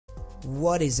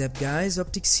What is up guys,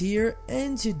 Optics here,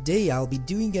 and today I'll be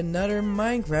doing another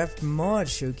Minecraft mod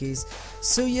showcase.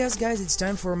 So yes guys, it's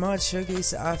time for a mod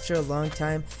showcase after a long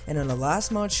time, and on the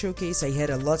last mod showcase I had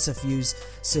lots of views,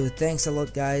 so thanks a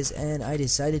lot guys, and I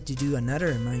decided to do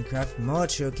another Minecraft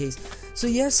mod showcase. So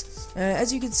yes,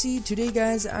 as you can see today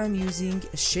guys, I'm using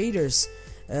shaders.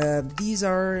 These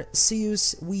are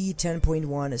Seus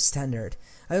V10.1 standard.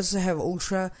 I also have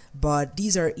Ultra, but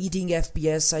these are eating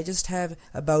FPS. I just have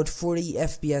about 40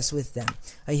 FPS with them.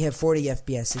 I have 40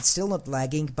 FPS. It's still not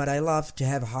lagging, but I love to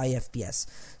have high FPS.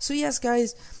 So yes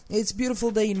guys, it's a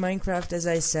beautiful day in Minecraft as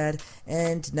I said,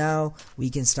 and now we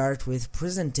can start with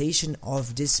presentation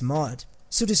of this mod.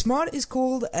 So this mod is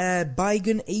called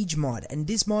Bygone Age mod, and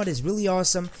this mod is really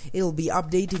awesome. It'll be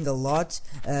updating a lot,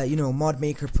 mod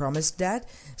maker promised that.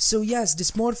 So yes,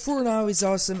 this mod for now is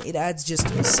awesome. It adds just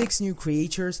 6 new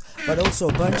creatures, but also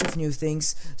a bunch of new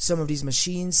things, some of these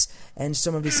machines and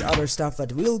some of this other stuff,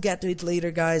 but we'll get to it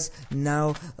later guys.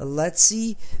 Now let's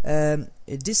see.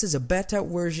 This is a beta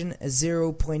version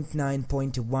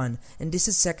 0.9.1, and this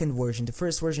is second version. The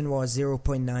first version was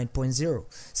 0.9.0.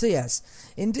 So yes,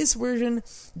 in this version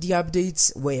the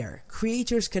updates were: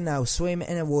 creatures can now swim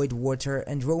and avoid water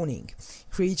and drowning.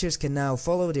 Creatures can now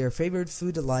follow their favorite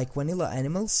food like vanilla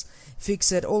animals.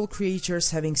 Fixed all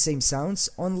creatures having same sounds.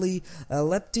 Only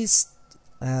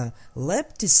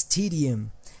Leptistedium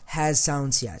has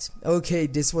sounds yet. Okay,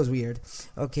 this was weird.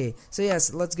 Okay, so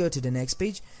yes, let's go to the next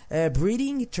page.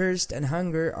 Breeding, thirst and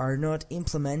hunger are not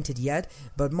implemented yet,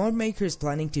 but mod maker is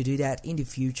planning to do that in the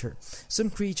future. Some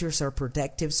creatures are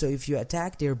protective, so if you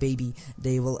attack their baby,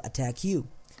 they will attack you.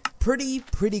 Pretty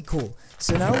cool.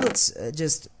 So now let's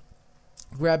just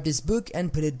grab this book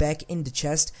and put it back in the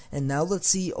chest, and now let's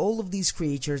see all of these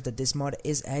creatures that this mod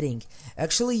is adding.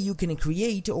 Actually, you can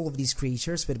create all of these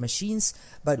creatures with machines,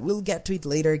 but we'll get to it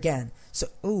later again. So,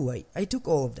 I took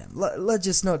all of them. Let's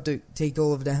just not take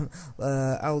all of them.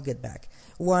 I'll get back.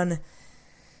 One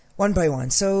by one.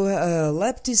 So,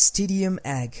 Leptistedium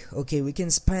egg. Okay, we can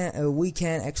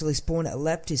actually spawn a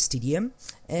Leptistedium,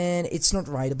 and it's not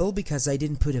rideable because I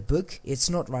didn't put a book. It's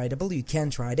not rideable. You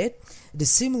can't ride it. The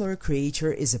similar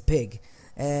creature is a pig.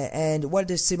 And what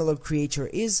the similar creature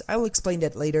is, I will explain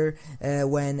that later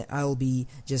when I'll be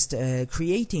just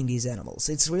creating these animals.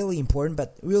 It's really important,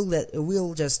 but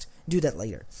we'll just do that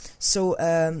later. So,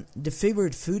 the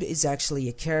favorite food is actually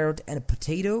a carrot and a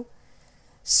potato.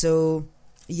 So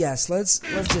yes, let's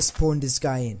just spawn this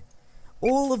guy in.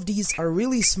 All of these are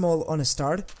really small on a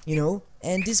start, and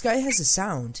this guy has a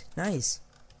sound. Nice.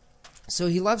 So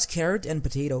he loves carrot and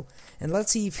potato, and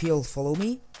let's see if he'll follow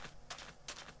me.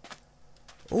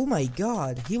 Oh my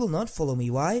god, he will not follow me.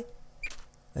 Why?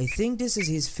 I think this is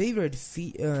his favorite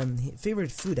food.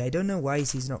 I don't know why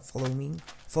he's not following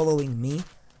me.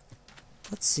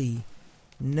 Let's see.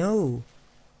 No.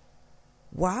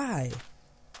 Why?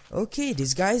 Okay,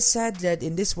 this guy said that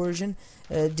in this version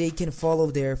they can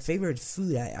follow their favorite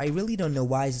food. I really don't know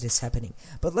why is this happening.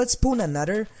 But let's spawn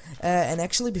another, and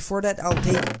actually before that I'll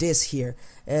take this here.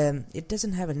 It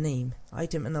doesn't have a name.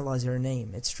 Item analyzer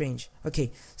name. It's strange.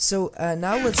 Okay, so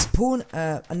now let's spawn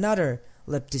another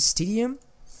Leptistedium,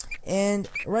 and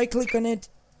right click on it.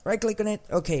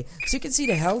 Okay, so you can see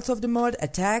the health of the mod,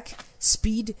 attack,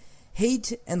 speed,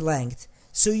 height and length.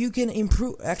 So you can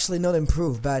improve, actually not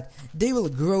improve, but they will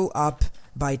grow up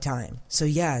by time. So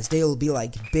yes, they will be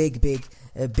like big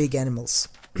animals.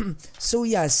 So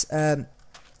yes,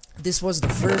 this was the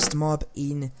first mob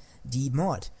in the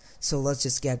mod. So let's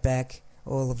just get back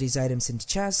all of these items in the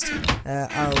chest.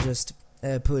 I'll just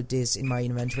put this in my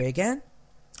inventory again.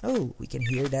 Oh, we can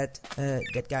hear that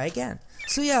guy again.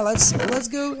 So yeah, let's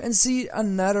go and see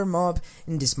another mob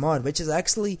in this mod, which is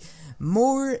actually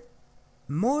more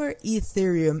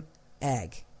Ethereum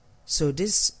egg. So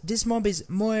this mob is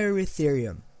more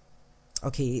Ethereum.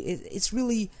 Okay, it's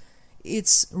really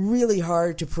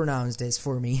hard to pronounce this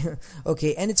for me.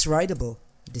 Okay, and it's rideable.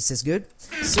 This is good.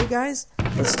 So guys,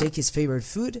 let's take his favorite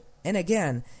food, and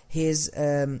again his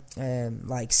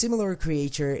like similar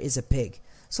creature is a pig.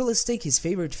 So let's take his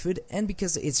favorite food, and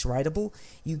because it's rideable,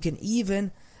 you can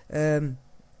even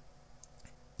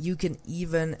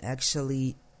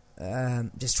actually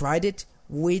just ride it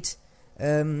with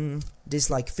this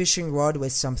like fishing rod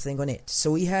with something on it.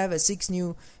 So we have 6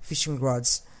 new fishing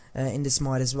rods in this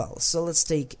mod as well. So let's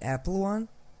take apple one.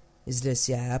 Is this,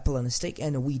 yeah, apple and a stick,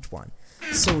 and a wheat one.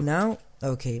 So now,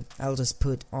 okay, I'll just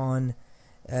put on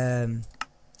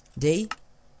day.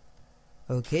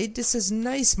 Okay, this is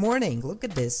nice morning. Look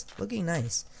at this, looking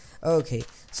nice. Okay,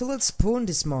 so let's spawn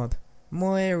this mob.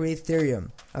 More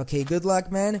Ethereum. Okay, good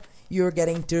luck man, you're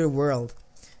getting to the world.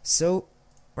 So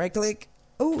right click,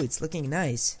 Oh, it's looking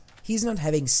nice. He's not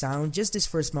having sound, just this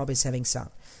first mob is having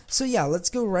sound. So yeah, let's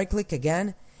go right click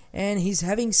again, and he's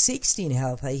having 16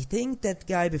 health. I think that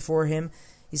guy before him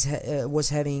was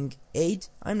having 8,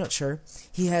 I'm not sure.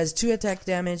 He has 2 attack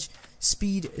damage,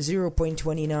 speed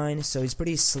 0.29, so he's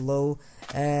pretty slow,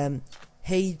 height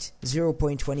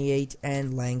 0.28,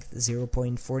 and length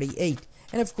 0.48.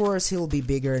 And of course he'll be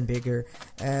bigger and bigger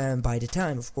by the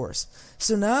time, of course.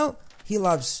 So now he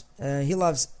loves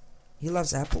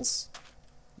apples.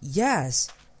 Yes.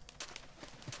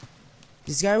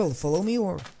 This guy will follow me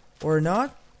or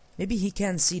not? Maybe he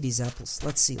can't see these apples.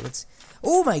 Let's see.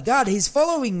 Oh my god, he's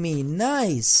following me.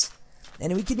 Nice.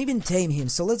 And we can even tame him.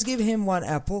 So let's give him 1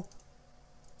 apple.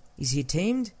 Is he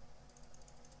tamed?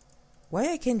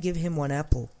 Why I can't give him 1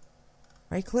 apple?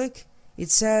 Right click. It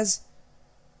says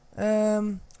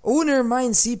owner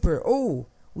Minesweeper. Oh,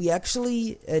 we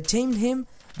actually tamed him,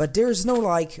 but there's no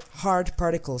like hard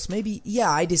particles. Maybe,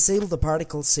 yeah, I disabled the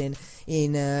particles in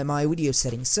my video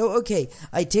settings. So okay,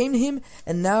 I tamed him,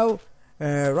 and now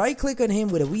right click on him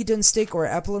with a wheat on stick or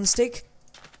apple on stick.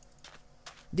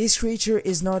 This creature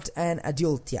is not an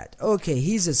adult yet. Okay,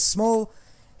 he's so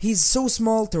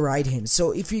small to ride him.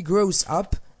 So if he grows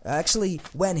up, actually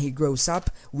when he grows up,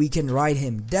 we can ride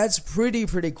him. That's pretty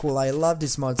cool. I love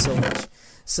this mod so much.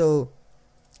 So,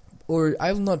 or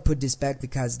I will not put this back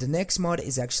because the next mod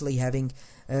is actually having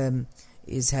the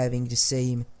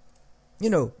same,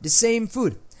 the same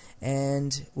food,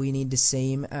 and we need the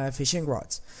same fishing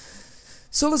rods.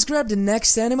 So let's grab the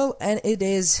next animal, and it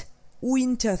is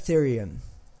Wintertherium.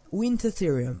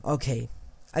 Okay,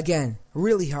 again,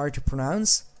 really hard to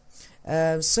pronounce.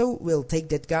 So we'll take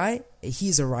that guy.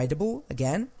 He's a rideable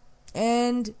again,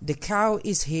 and the cow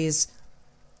is his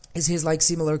like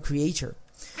similar creature.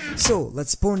 So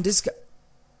let's spawn this guy.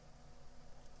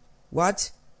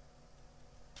 What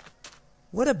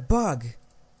a bug!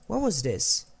 What was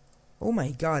this? Oh my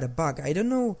god, a bug. I don't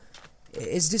know.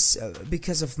 Is this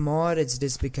because of mod? Is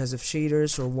this because of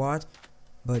shaders or what?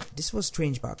 But this was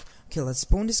strange bug. Okay, let's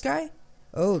spawn this guy.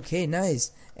 Okay,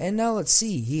 nice. And now let's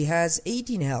see. He has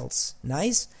 18 health.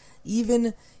 Nice.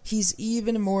 He's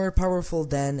even more powerful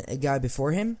than a guy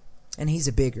before him, and he's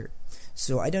a bigger.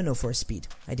 So I don't know for speed.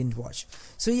 I didn't watch.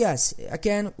 So yes,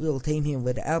 again we'll tame him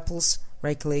with apples.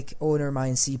 Right click, owner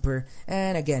Minesweeper,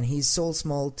 and again he's so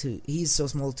small to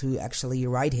actually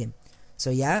ride him. So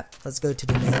yeah, let's go to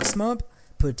the next mob.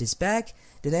 Put this back.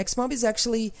 The next mob is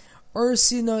actually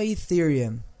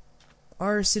Arsinoitherium.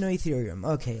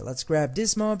 Okay, let's grab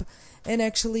this mob. And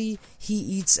actually, he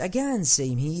eats again,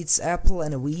 same. He eats apple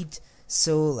and a wheat.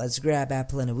 So let's grab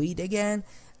apple and a wheat again.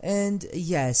 And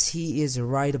yes, he is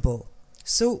rideable.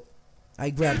 So I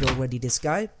grabbed already this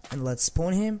guy, and let's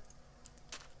spawn him.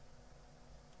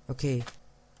 Okay.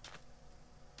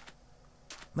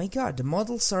 My god, the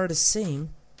models are the same.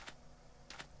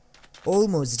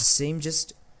 Almost the same,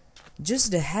 just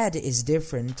the head is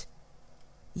different.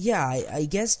 Yeah, I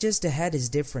guess just the head is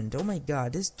different. Oh my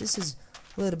god, this is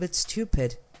a little bit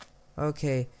stupid.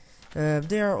 Okay,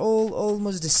 they are all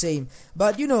almost the same.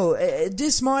 But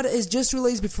this mod is just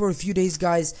released before a few days,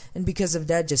 guys, and because of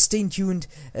that, just stay tuned.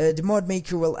 The mod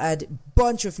maker will add a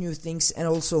bunch of new things, and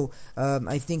also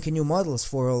I think new models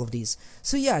for all of these.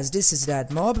 So yes, this is that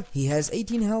mob. He has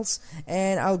 18 health,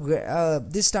 and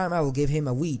this time I will give him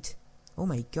a wheat. Oh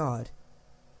my god.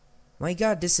 My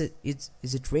god, is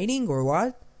it raining or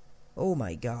what? Oh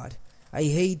my god. I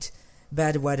hate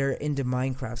bad weather in the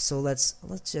Minecraft. So let's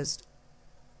just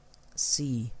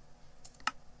see.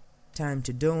 Time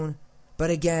to dawn. But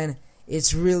again,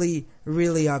 it's really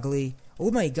ugly.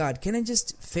 Oh my god, can I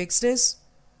just fix this?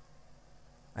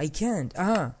 I can't.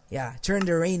 Yeah, turn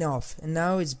the rain off. And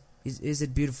now is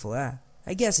it beautiful?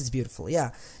 I guess it's beautiful.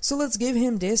 Yeah. So let's give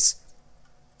him this.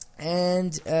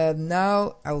 And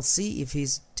now I'll see if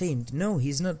he's tamed. No,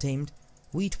 he's not tamed.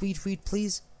 Wheat,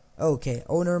 please. Okay,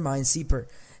 owner Minesweeper.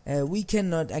 We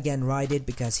cannot again ride it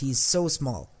because he's so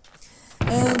small.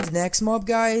 And the next mob,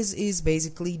 guys, is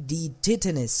basically the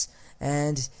Titanus.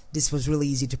 And this was really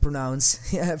easy to pronounce.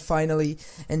 Finally.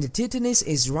 And the Titanus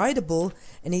is rideable,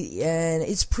 and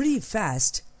it's pretty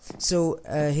fast. So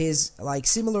his like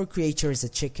similar creature is a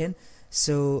chicken.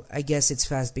 So I guess it's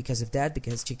fast because of that,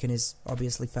 because chicken is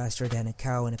obviously faster than a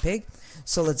cow and a pig.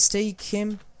 So let's take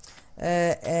him,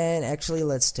 and actually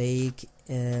let's take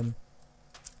the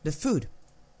food.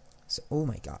 So oh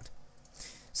my god.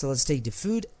 So let's take the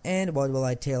food, and what will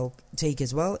I take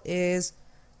as well is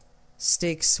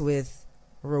sticks with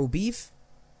raw beef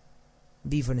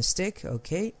on a stick,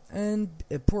 okay, and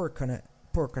pork on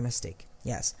a stick.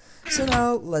 Yes. So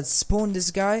now let's spawn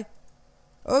this guy.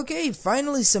 Okay,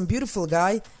 finally some beautiful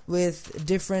guy with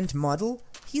different model.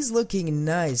 He's looking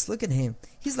nice. Look at him.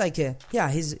 He's like a, yeah,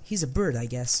 he's a bird, I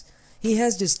guess. He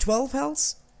has just 12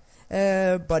 health,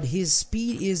 but his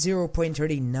speed is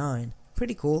 0.39.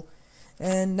 Pretty cool.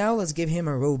 And now let's give him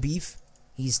a raw beef.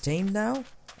 He's tamed now.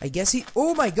 I guess he,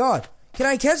 oh my god. Can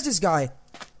I catch this guy?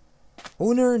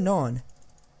 Owner none.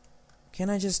 Can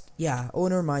I just, yeah,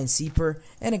 owner mine seeper.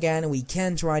 And again, we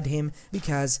can't ride him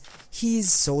because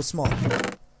he's so small.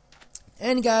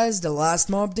 And guys, the last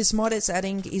mob this mod is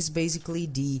adding is basically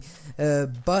the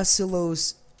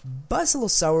Basilosaurus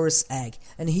egg.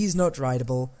 And he's not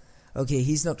rideable. Okay,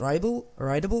 he's not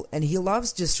rideable, and he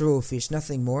loves just raw fish,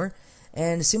 nothing more.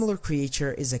 And similar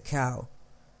creature is a cow.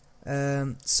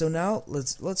 So now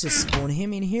let's just spawn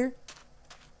him in here.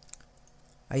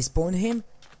 I spawned him.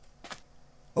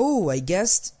 Oh, I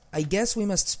guess we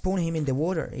must spawn him in the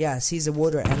water. Yes, he's a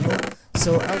water animal.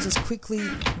 So I'll just quickly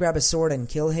grab a sword and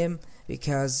kill him,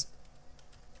 because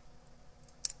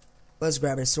let's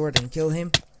grab a sword and kill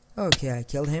him. Okay, I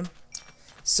killed him.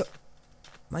 So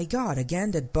my god,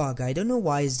 again that bug. I don't know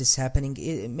why is this happening.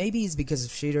 Maybe it's because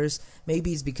of shaders,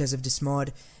 maybe it's because of this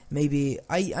mod, maybe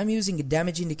I'm using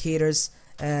damage indicators,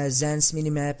 Zan's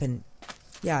minimap, and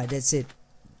yeah, that's it.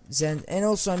 Zan, and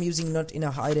also I'm using not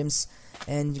enough items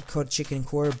and caught chicken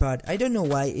core, but I don't know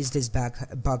why is this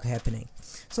bug happening.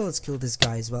 So let's kill this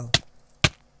guy as well.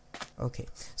 Okay,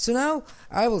 so now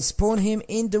I will spawn him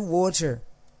in the water.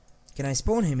 Can I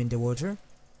spawn him in the water?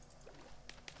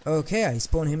 Okay, I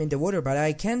spawn him in the water, but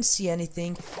I can't see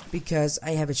anything because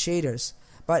I have shaders.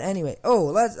 But anyway, oh,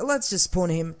 let's just spawn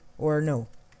him, or no,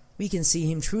 we can see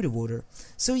him through the water.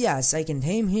 So yes, I can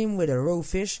tame him with a raw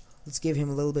fish. Let's give him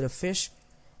a little bit of fish.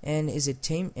 And is it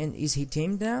tame? And is he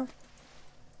tamed now?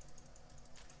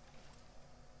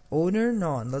 Owner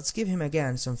none. Let's give him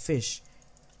again some fish.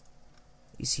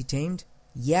 Is he tamed?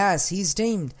 Yes, he's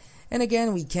tamed. And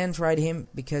again, we can't ride him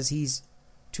because he's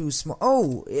too small.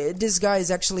 Oh, this guy is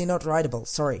actually not rideable.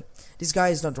 Sorry, this guy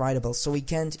is not rideable, so we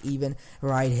can't even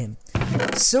ride him.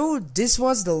 So this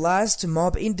was the last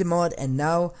mob in the mod, and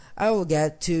now I will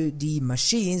get to the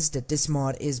machines that this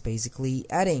mod is basically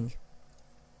adding.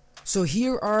 So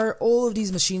here are all of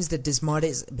these machines that this mod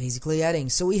is basically adding.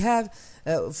 So we have,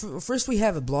 first we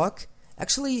have a block.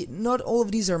 Actually, not all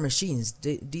of these are machines.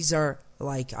 These are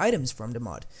like items from the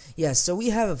mod. Yes, so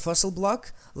we have a fossil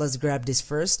block. Let's grab this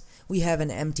first. We have an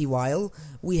empty vial.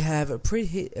 We have a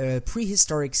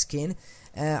prehistoric skin.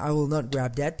 I will not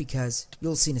grab that because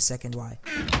you'll see in a second why.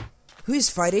 Who is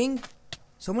fighting?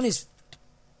 Someone is...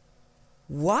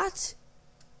 What?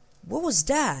 What was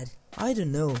that? I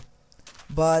don't know.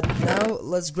 But now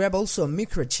let's grab also a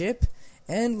microchip,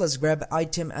 and let's grab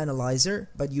item analyzer,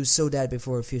 but you saw that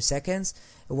before a few seconds.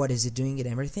 What is it doing and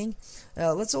everything.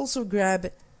 Let's also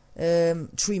grab 3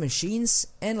 machines,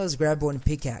 and let's grab 1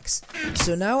 pickaxe.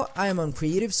 So now I am on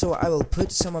creative, so I will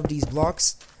put some of these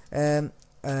blocks, you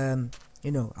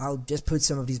know, I'll just put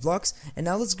some of these blocks, and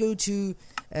now let's go to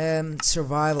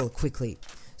survival quickly.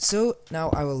 So now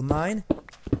I will mine.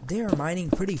 They are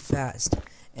mining pretty fast.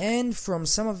 And from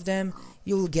some of them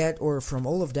you'll get, or from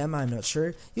all of them, I'm not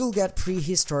sure, you'll get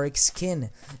prehistoric skin.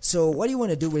 So what you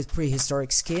want to do with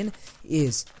prehistoric skin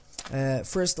is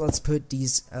first let's put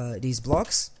these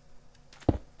blocks.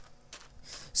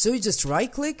 So you just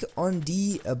right click on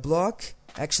the block,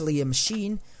 actually a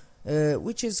machine,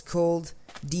 which is called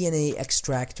DNA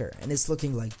extractor, and it's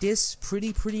looking like this.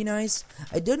 Pretty nice.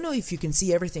 I don't know if you can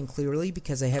see everything clearly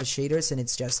because I have shaders and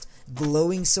it's just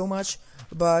glowing so much,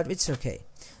 but it's okay.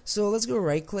 So let's go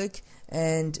right click,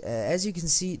 and as you can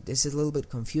see, this is a little bit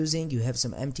confusing. You have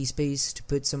some empty space to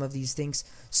put some of these things.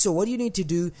 So what you need to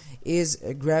do is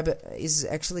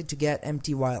actually to get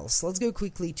empty vials. Let's go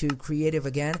quickly to creative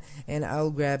again, and I'll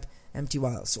grab empty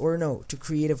vials, or no, to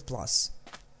creative plus.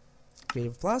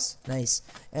 Creative plus, nice.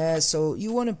 So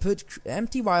you want to put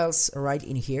empty vials right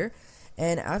in here,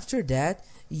 and after that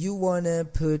you want to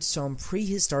put some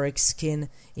prehistoric skin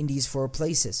in these 4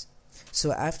 places.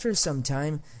 So after some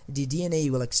time the DNA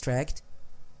will extract.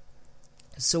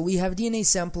 So we have DNA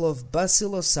sample of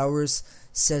Basilosaurus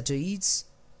setoides,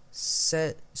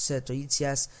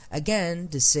 yes, again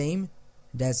the same.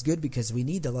 That's good because we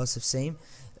need the lots of same.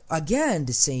 Again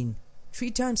the same,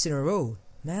 3 times in a row.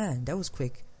 Man, that was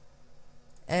quick.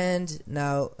 And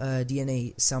now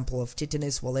DNA sample of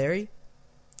Titanus walleri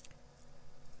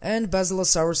and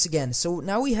Basilosaurus again. So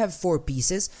now we have 4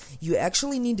 pieces. You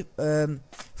actually need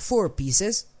 4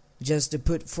 pieces just to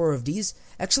put 4 of these.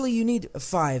 Actually you need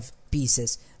 5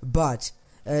 pieces, but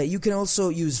you can also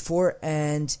use 4,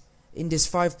 and in this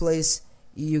 5 place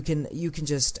you can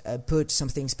just put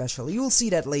something special. You will see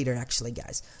that later, actually,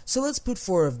 guys. So let's put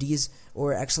 4 of these,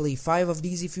 or actually 5 of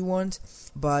these if you want,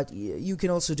 but you can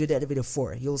also do that with a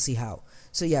 4. You'll see how.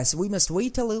 So yes, we must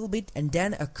wait a little bit, and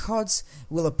then a codes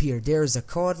will appear. There's a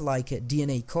code, like a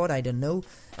DNA code, I don't know.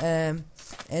 And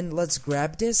let's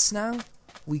grab this now.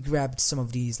 We grabbed some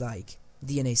of these like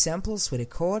DNA samples with a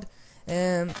code,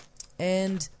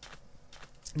 and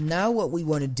now what we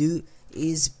want to do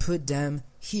is put them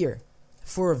here.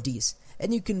 4 of these,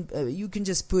 and you can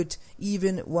just put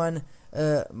even one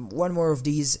more of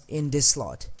these in this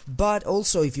slot. But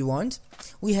also, if you want,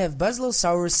 we have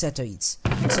Basilosaurus setoides.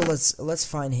 So let's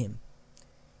find him.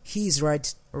 He's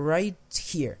right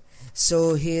here.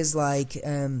 So he's like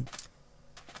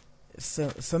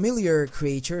familiar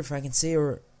creature, if I can say,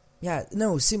 or yeah,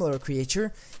 no, similar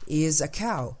creature is a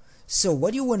cow. So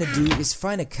what you want to do is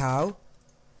find a cow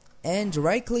and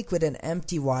right click with an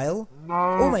empty vial.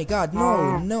 Oh my god,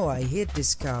 no, I hit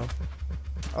this cow.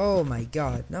 Oh my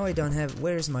god, now I don't have,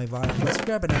 where's my vial? Let's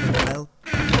grab another vial,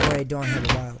 or I don't have a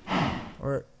vial.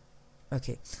 Or,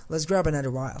 okay, let's grab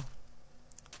another vial.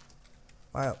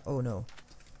 Vial, oh no,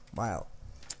 vial.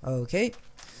 Okay,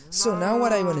 so now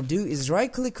what I want to do is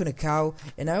right click on a cow,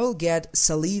 and I will get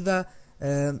saliva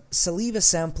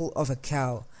sample of a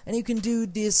cow. And you can do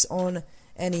this on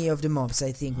any of the mobs.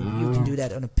 I think you can do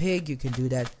that on a pig, you can do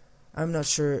that, I'm not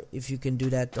sure if you can do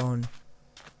that on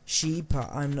sheep.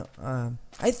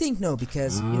 I think no,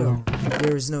 because you know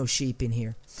there is no sheep in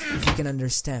here, if you can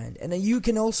understand. And then you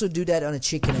can also do that on a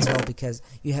chicken as well, because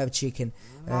you have chicken.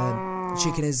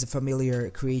 Chicken is a familiar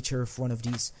creature of one of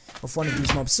these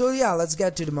mobs. So yeah, let's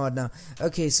get to the mod now.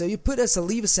 Okay, so you put a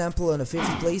saliva sample on a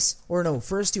 50th place, or no,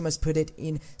 first you must put it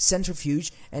in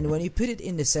centrifuge, and when you put it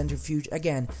in the centrifuge,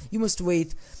 again, you must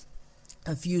wait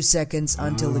a few seconds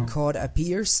until the code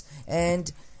appears,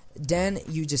 and then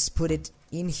you just put it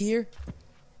in here.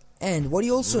 And what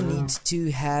you also need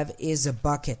to have is a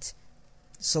bucket.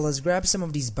 So let's grab some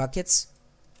of these buckets.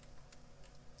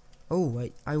 Oh,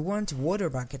 I want water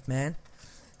bucket, man.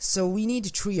 So we need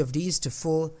 3 of these to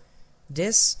fill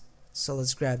this. So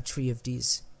let's grab 3 of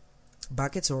these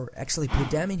buckets, or actually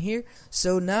put them in here.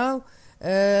 So now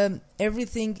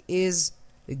everything is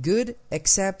good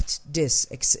except this.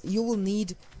 You will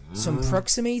need some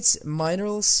proximates,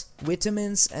 minerals,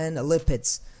 vitamins, and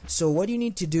lipids. So what you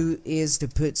need to do is to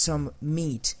put some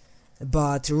meat,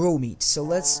 but raw meat. So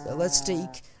let's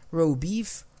take raw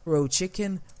beef, raw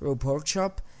chicken, raw pork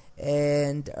chop,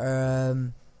 and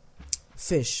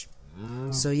fish.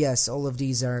 So yes, all of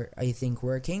these are, I think,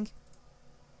 working.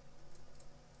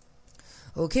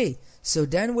 Okay, so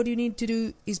then what you need to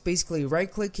do is basically right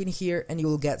click in here, and you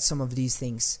will get some of these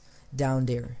things down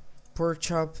there. Pork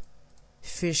chop,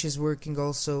 fish is working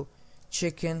also,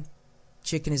 chicken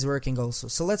is working also.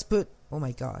 So let's put, oh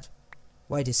my god,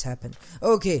 why this happened?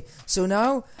 Okay, so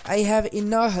now I have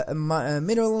enough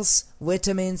minerals,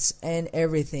 vitamins, and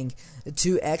everything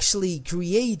to actually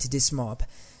create this mob.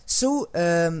 So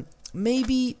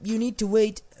maybe you need to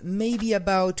wait maybe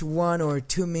about 1 or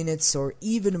 2 minutes, or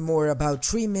even more, about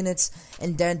 3 minutes,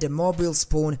 and then the mob will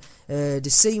spawn the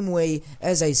same way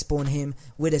as I spawn him,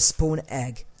 with a spawn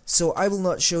egg. So I will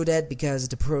not show that because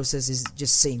the process is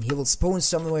just same. He will spawn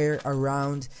somewhere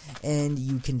around, and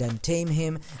you can then tame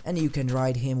him, and you can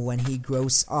ride him when he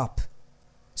grows up.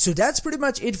 So that's pretty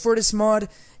much it for this mod.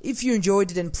 If you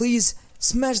enjoyed it, then please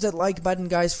smash that like button,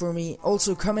 guys, for me.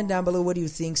 Also comment down below what you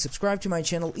think. Subscribe to my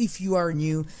channel if you are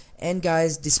new. And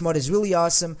guys, this mod is really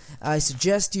awesome. I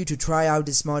suggest you to try out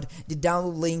this mod. The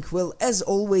download link will, as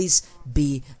always,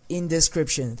 be in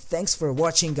description. Thanks for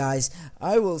watching, guys.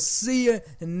 I will see you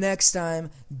next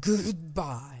time.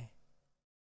 Goodbye.